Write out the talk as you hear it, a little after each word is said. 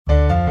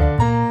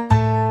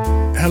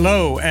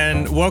Hello,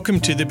 and welcome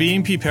to the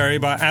BNP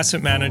Paribas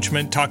Asset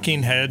Management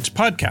Talking Heads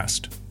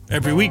podcast.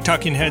 Every week,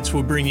 Talking Heads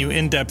will bring you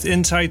in-depth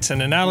insights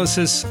and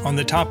analysis on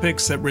the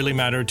topics that really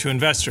matter to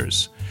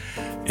investors.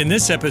 In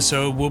this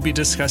episode, we'll be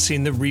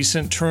discussing the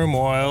recent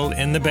turmoil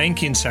in the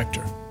banking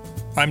sector.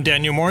 I'm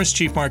Daniel Morris,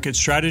 Chief Market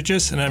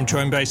Strategist, and I'm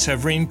joined by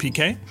Séverine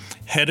Piquet,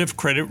 Head of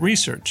Credit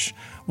Research.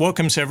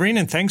 Welcome, Séverine,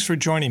 and thanks for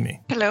joining me.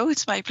 Hello,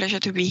 it's my pleasure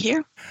to be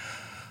here.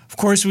 Of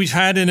course, we've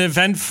had an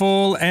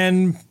eventful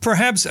and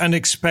perhaps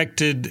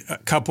unexpected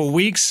couple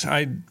weeks.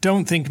 I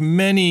don't think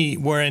many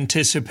were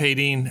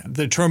anticipating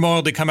the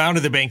turmoil to come out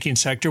of the banking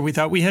sector. We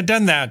thought we had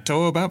done that,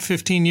 about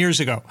 15 years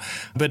ago.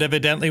 But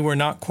evidently, we're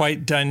not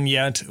quite done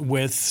yet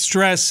with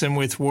stress and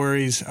with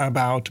worries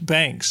about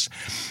banks.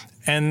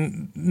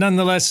 And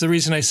nonetheless, the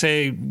reason I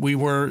say we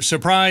were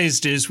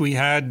surprised is we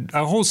had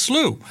a whole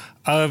slew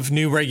of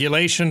new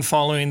regulation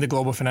following the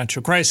global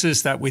financial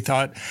crisis that we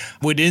thought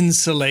would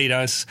insulate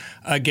us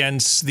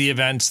against the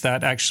events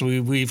that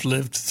actually we've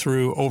lived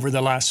through over the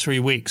last 3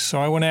 weeks.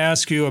 So I want to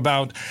ask you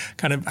about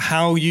kind of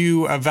how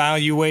you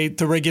evaluate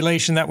the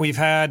regulation that we've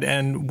had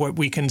and what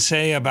we can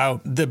say about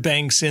the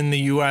banks in the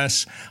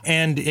U.S.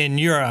 and in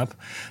Europe.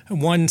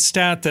 One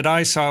stat that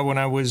I saw when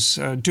I was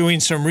doing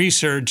some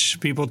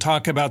research, people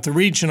talk about the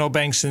regional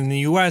banks in the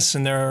U.S.,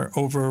 and there are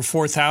over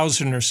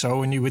 4,000 or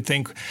so, and you would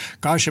think,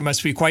 gosh, it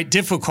must be quite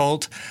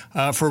difficult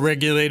for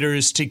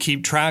regulators to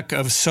keep track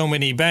of so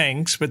many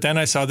banks. But then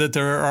I saw that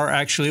there are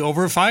actually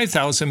over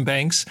 5,000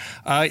 banks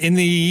in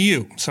the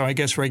EU. So I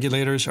guess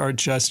regulators are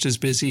just as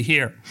busy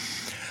here.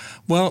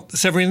 Well,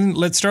 Séverine,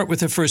 let's start with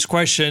the first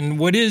question.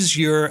 What is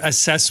your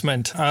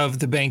assessment of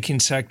the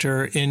banking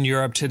sector in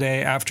Europe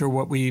today after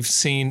what we've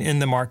seen in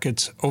the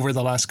markets over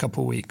the last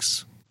couple of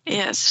weeks?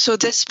 Yes, so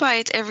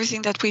despite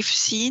everything that we've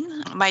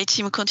seen, my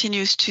team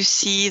continues to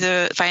see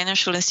the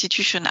financial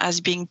institution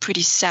as being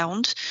pretty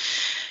sound.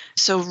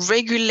 So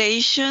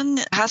regulation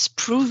has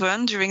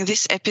proven during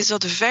this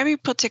episode very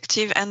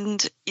protective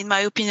and, in my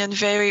opinion,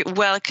 very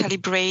well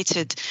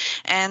calibrated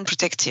and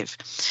protective.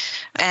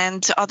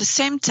 And at the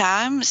same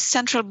time,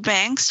 central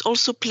banks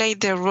also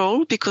played their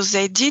role because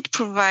they did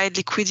provide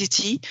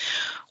liquidity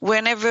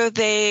whenever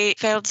they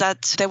felt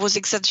that there was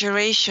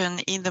exaggeration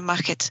in the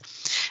market.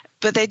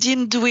 But they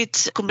didn't do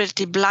it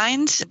completely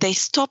blind. They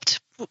stopped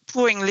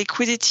pouring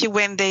liquidity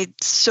when they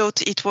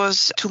thought it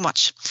was too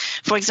much.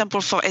 For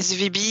example, for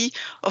SVB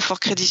or for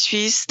Credit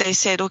Suisse, they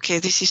said, okay,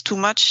 this is too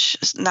much,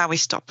 now we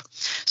stop.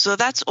 So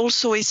that's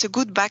also is a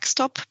good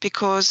backstop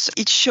because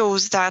it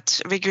shows that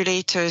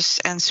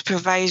regulators and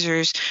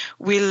supervisors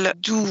will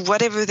do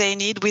whatever they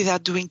need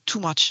without doing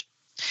too much.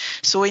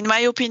 So in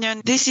my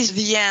opinion, this is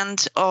the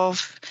end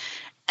of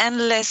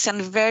endless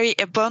and very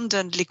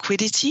abundant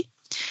liquidity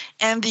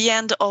and the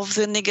end of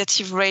the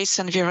negative rates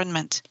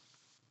environment.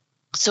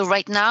 So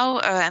right now,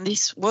 and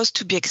this was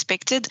to be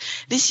expected,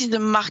 this is the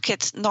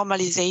market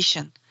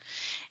normalization.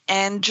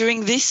 And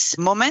during this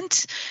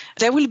moment,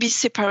 there will be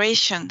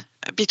separation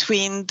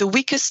between the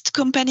weakest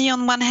company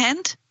on one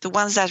hand, the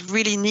ones that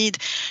really need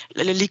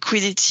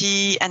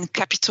liquidity and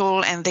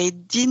capital, and they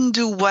didn't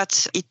do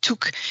what it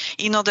took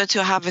in order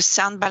to have a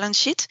sound balance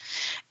sheet.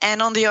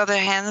 And on the other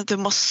hand, the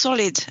most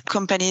solid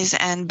companies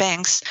and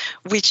banks,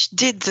 which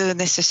did the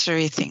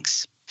necessary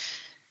things.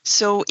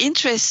 So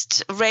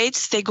interest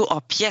rates, they go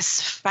up.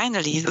 Yes,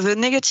 finally. The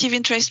negative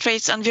interest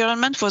rates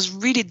environment was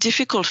really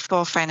difficult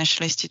for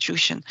financial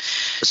institutions.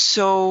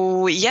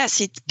 So yes,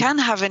 it can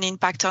have an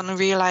impact on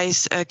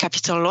realized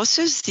capital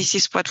losses. This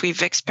is what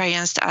we've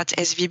experienced at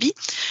SVB.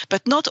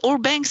 But not all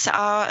banks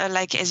are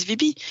like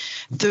SVB.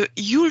 The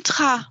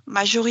ultra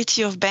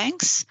majority of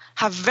banks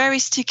have very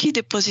sticky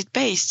deposit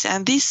base,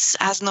 and this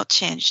has not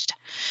changed.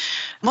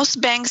 Most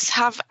banks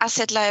have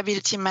asset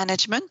liability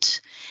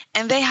management,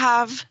 and they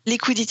have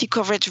liquidity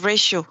coverage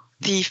ratio,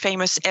 the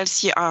famous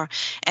LCR.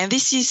 And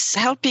this is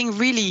helping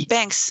really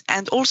banks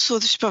and also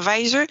the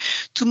supervisor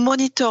to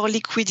monitor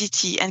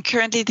liquidity. And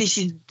currently this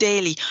is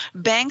daily.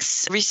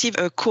 Banks receive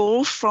a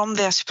call from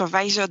their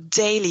supervisor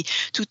daily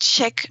to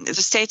check the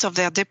state of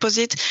their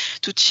deposit,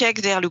 to check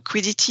their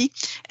liquidity.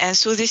 And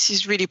so this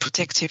is really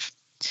protective.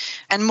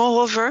 And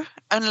moreover,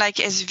 unlike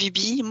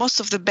SVB, most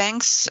of the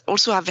banks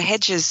also have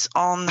hedges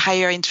on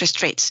higher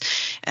interest rates.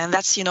 And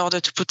that's in order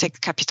to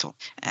protect capital.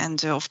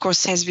 And of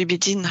course, SVB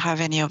didn't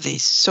have any of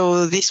this.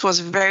 So this was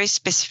a very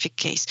specific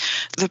case.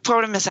 The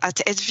problem is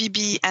at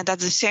SVB and at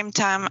the same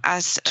time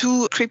as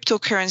two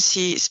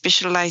cryptocurrency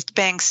specialized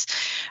banks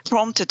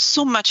prompted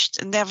so much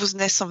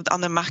nervousness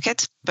on the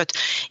market. But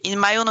in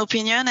my own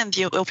opinion and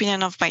the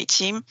opinion of my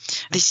team,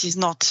 this is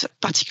not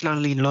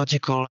particularly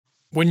logical.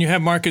 When you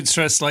have market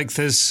stress like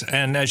this,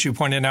 and as you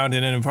pointed out,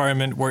 in an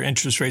environment where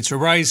interest rates are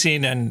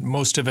rising, and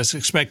most of us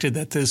expected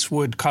that this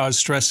would cause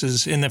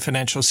stresses in the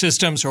financial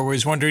systems, or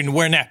was wondering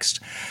where next.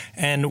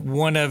 And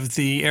one of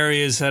the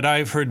areas that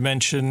I've heard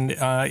mentioned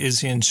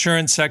is the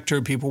insurance sector.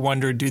 People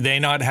wonder, do they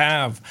not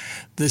have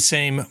the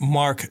same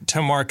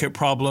mark-to-market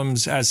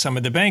problems as some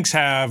of the banks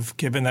have,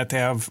 given that they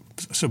have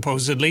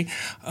supposedly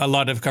a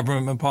lot of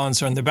government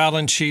bonds on their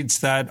balance sheets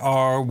that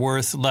are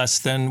worth less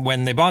than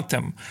when they bought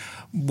them.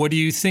 What do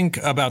you think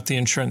about the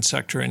insurance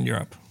sector in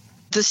Europe?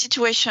 The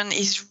situation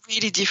is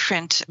really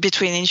different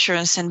between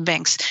insurance and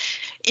banks.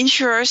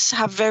 Insurers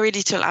have very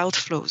little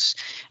outflows.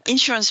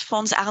 Insurance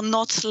funds are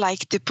not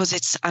like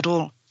deposits at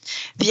all.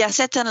 The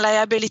asset and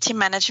liability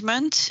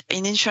management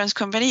in insurance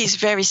company is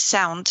very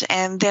sound,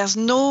 and there's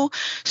no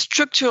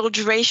structural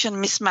duration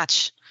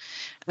mismatch.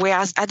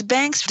 Whereas at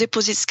banks,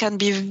 deposits can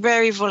be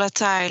very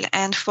volatile,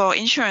 and for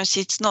insurance,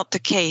 it's not the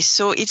case.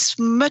 So it's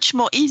much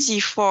more easy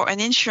for an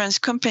insurance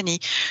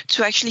company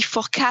to actually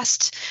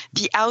forecast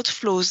the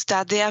outflows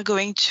that they are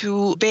going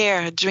to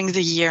bear during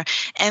the year,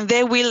 and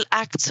they will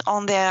act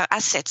on their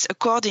assets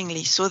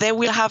accordingly. So they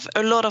will have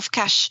a lot of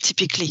cash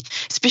typically,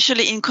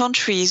 especially in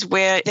countries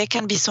where there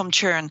can be some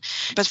churn.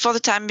 But for the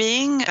time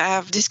being,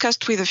 I've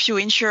discussed with a few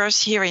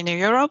insurers here in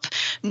Europe,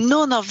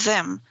 none of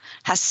them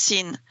has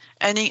seen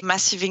any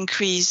massive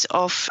increase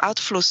of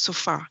outflows so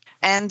far.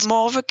 And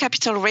moreover,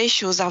 capital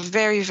ratios are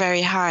very,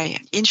 very high.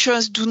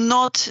 Insurance do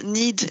not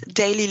need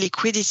daily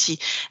liquidity,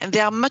 and they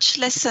are much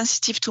less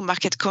sensitive to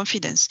market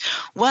confidence.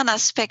 One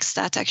aspect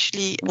that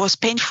actually was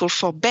painful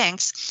for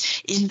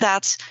banks is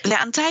that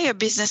their entire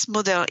business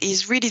model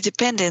is really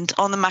dependent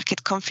on the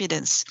market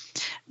confidence.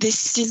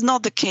 This is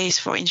not the case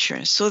for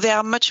insurance. So they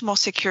are much more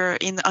secure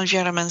in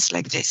environments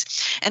like this.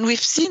 And we've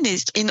seen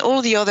it in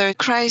all the other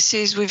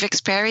crises we've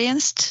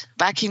experienced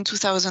back in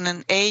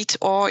 2008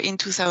 or in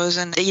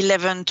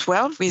 2011-12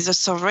 with the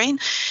sovereign.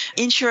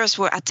 Insurers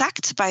were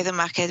attacked by the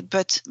market,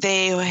 but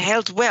they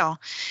held well.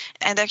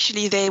 And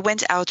actually, they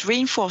went out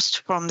reinforced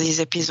from these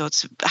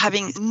episodes,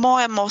 having more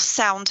and more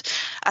sound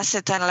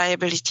asset and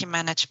liability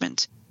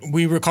management.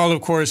 We recall,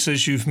 of course,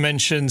 as you've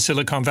mentioned,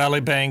 Silicon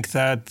Valley Bank,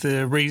 that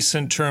the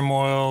recent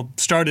turmoil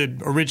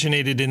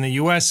originated in the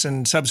U.S.,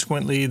 and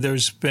subsequently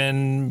there's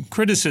been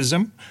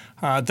criticism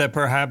that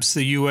perhaps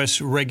the U.S.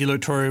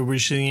 regulatory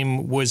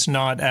regime was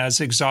not as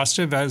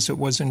exhaustive as it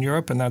was in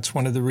Europe, and that's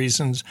one of the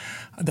reasons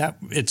that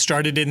it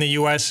started in the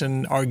U.S.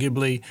 and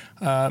arguably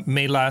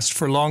may last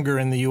for longer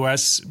in the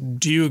U.S.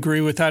 Do you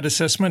agree with that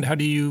assessment? How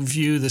do you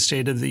view the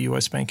state of the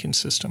U.S. banking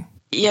system?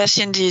 Yes,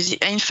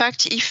 indeed. In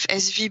fact, if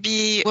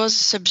SVB was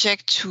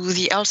subject to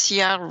the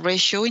LCR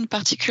ratio in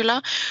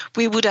particular,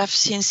 we would have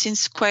seen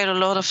since quite a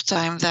lot of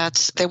time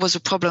that there was a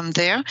problem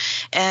there,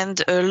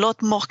 and a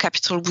lot more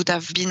capital would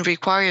have been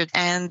required,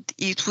 and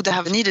it would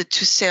have needed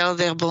to sell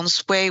their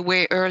bonds way,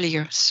 way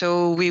earlier.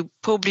 So we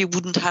probably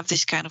wouldn't have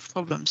this kind of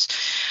problems.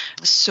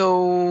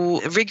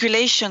 So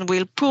regulation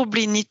will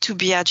probably need to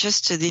be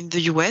adjusted in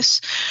the US.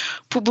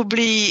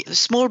 Probably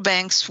small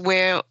banks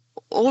where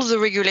all the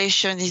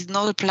regulation is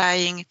not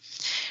applying,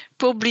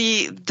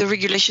 probably the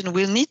regulation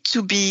will need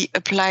to be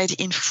applied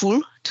in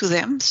full to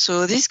them.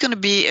 So this is going to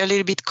be a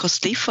little bit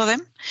costly for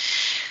them.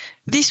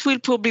 This will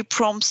probably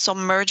prompt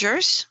some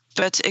mergers.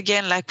 But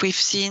again, like we've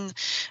seen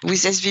with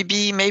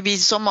SVB, maybe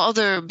some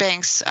other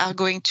banks are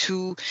going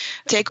to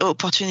take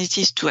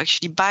opportunities to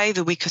actually buy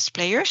the weakest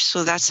players.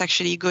 So that's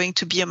actually going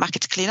to be a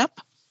market cleanup.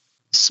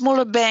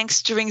 Smaller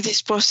banks during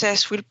this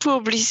process will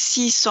probably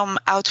see some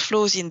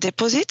outflows in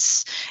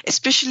deposits,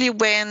 especially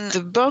when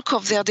the bulk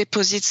of their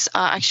deposits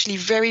are actually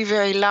very,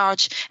 very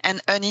large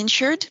and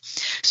uninsured.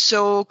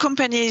 So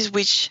companies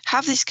which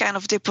have this kind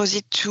of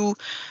deposit to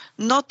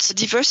not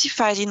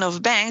diversified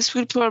enough banks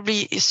will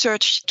probably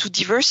search to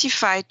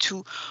diversify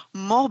to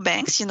more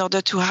banks in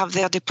order to have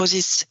their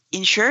deposits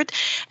insured,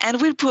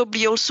 and will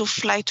probably also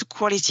fly to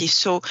quality.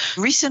 So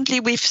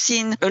recently we've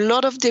seen a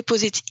lot of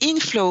deposit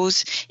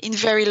inflows in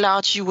very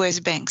large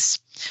US banks.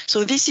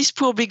 So this is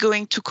probably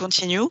going to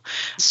continue.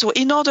 So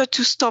in order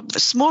to stop the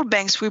small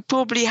banks, we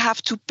probably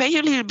have to pay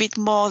a little bit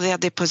more their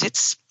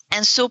deposits.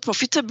 And so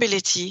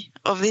profitability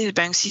of these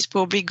banks is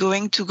probably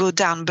going to go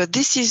down. But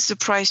this is the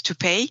price to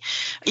pay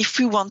if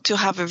we want to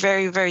have a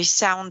very, very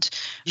sound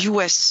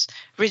US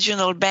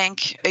regional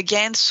bank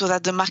again, so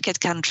that the market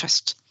can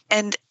trust.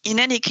 And in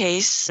any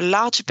case,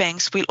 large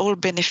banks will all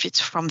benefit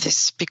from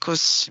this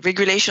because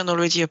regulation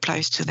already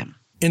applies to them.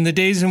 In the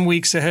days and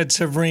weeks ahead,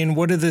 Séverine,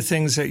 what are the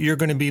things that you're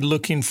going to be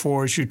looking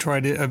for as you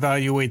try to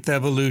evaluate the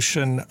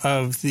evolution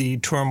of the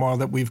turmoil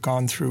that we've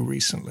gone through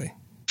recently?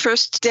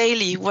 First,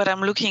 daily, what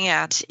I'm looking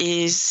at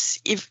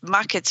is if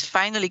markets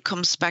finally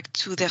comes back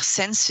to their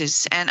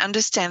senses and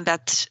understand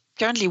that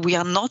currently we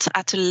are not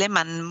at a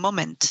Lehman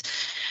moment.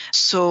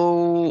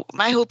 So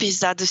my hope is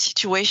that the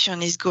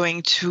situation is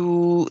going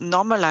to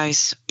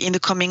normalize in the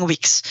coming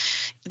weeks.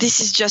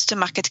 This is just a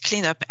market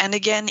cleanup. And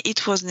again,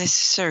 it was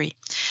necessary.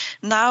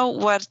 Now,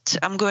 what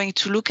I'm going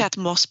to look at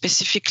more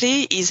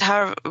specifically is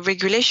how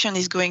regulation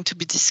is going to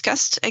be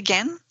discussed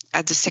again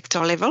at the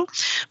sector level,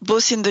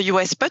 both in the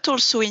US but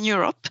also in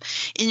Europe.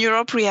 In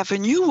Europe, we have a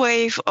new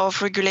wave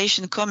of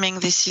regulation coming.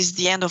 This is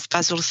the end of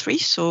Basel III,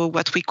 so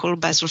what we call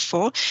Basel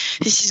IV.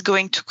 This is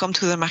going to come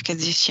to the market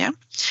this year.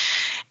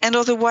 And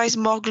otherwise,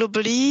 more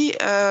globally,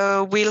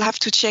 we'll have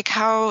to check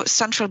how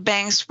central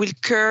banks will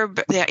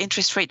curb their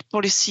interest rate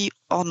policy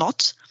or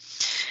not.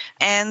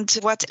 And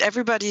what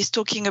everybody is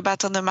talking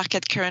about on the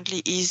market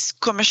currently is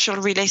commercial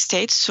real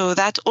estate. So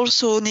that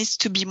also needs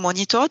to be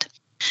monitored.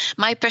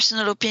 My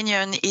personal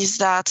opinion is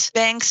that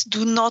banks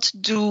do not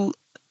do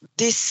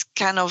this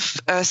kind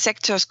of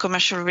sectors,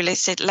 commercial real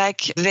estate,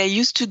 like they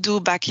used to do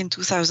back in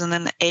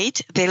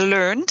 2008. They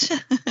learned.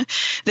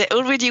 They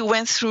already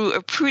went through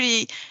a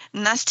pretty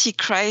nasty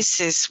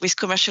crisis with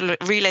commercial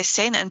real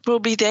estate, and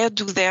probably they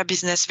do their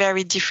business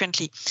very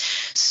differently.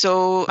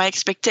 So my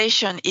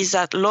expectation is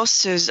that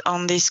losses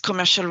on this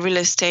commercial real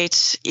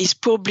estate is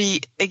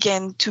probably,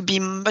 again, to be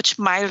much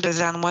milder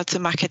than what the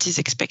market is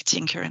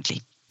expecting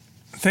currently.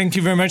 Thank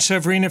you very much,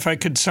 Séverine. If I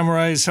could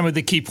summarize some of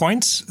the key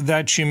points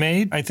that you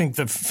made, I think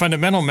the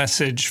fundamental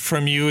message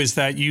from you is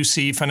that you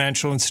see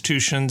financial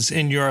institutions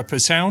in Europe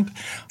as sound,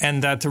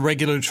 and that the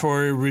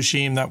regulatory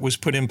regime that was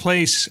put in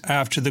place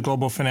after the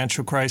global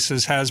financial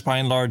crisis has by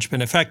and large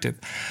been effective.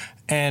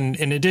 And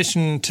in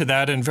addition to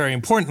that, and very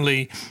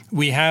importantly,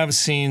 we have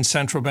seen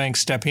central banks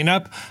stepping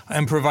up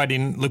and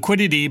providing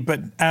liquidity, but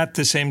at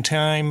the same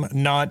time,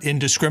 not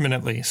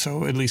indiscriminately.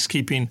 So at least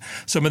keeping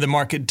some of the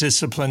market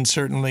discipline,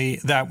 certainly,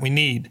 that we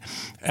need.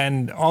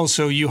 And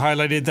also, you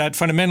highlighted that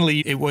fundamentally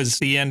it was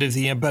the end of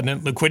the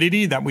abundant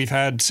liquidity that we've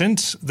had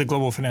since the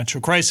global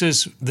financial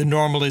crisis, the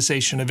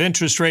normalization of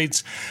interest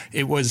rates.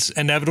 It was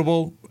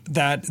inevitable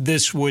that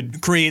this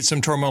would create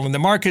some turmoil in the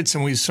markets,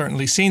 and we've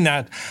certainly seen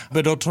that.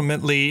 But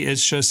ultimately,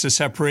 it's just a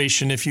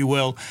separation, if you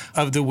will,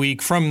 of the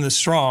weak from the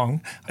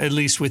strong, at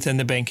least within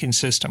the banking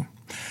system.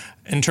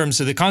 In terms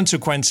of the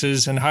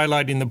consequences and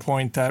highlighting the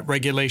point that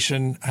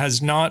regulation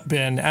has not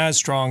been as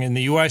strong in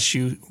the U.S.,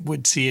 you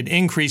would see it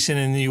increasing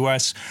in the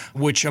U.S.,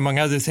 which, among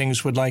other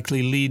things, would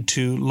likely lead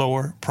to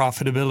lower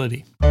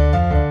profitability.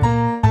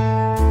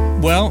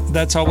 Well,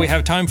 that's all we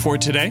have time for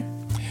today.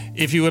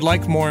 If you would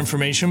like more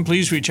information,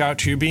 please reach out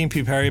to your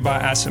BNP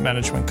Paribas Asset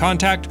Management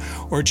contact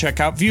or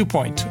check out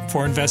Viewpoint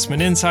for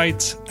investment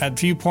insights at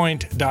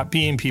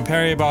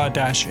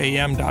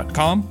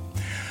viewpoint.bnpparibas-am.com.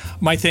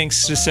 My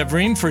thanks to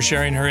Séverine for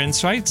sharing her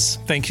insights.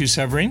 Thank you,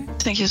 Séverine.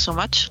 Thank you so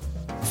much.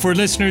 For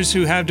listeners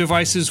who have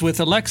devices with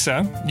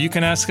Alexa, you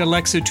can ask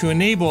Alexa to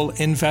enable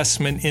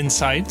Investment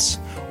Insights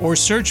or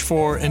search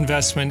for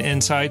Investment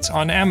Insights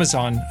on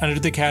Amazon under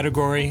the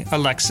category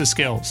Alexa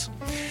Skills.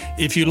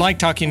 If you like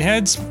Talking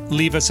Heads,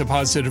 leave us a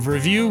positive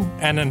review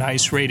and a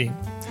nice rating.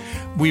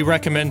 We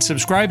recommend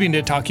subscribing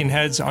to Talking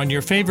Heads on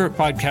your favorite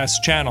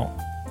podcast channel.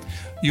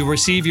 You'll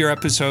receive your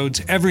episodes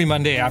every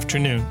Monday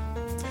afternoon.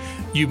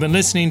 You've been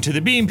listening to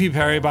the BNP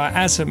Paribas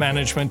Asset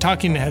Management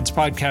Talking Heads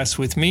podcast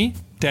with me,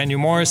 Daniel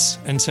Morris,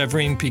 and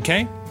Séverine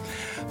Piquet.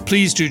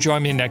 Please do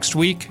join me next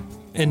week.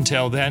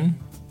 Until then,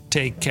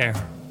 take care.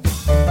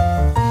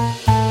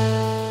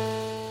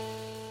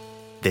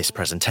 This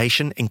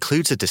presentation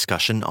includes a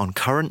discussion on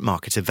current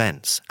market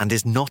events and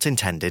is not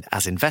intended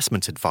as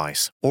investment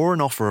advice or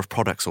an offer of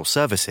products or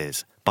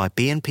services by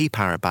BNP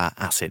Paribas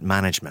Asset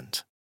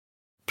Management.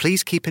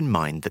 Please keep in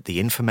mind that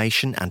the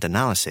information and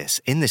analysis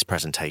in this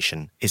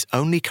presentation is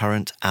only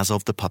current as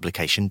of the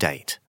publication date.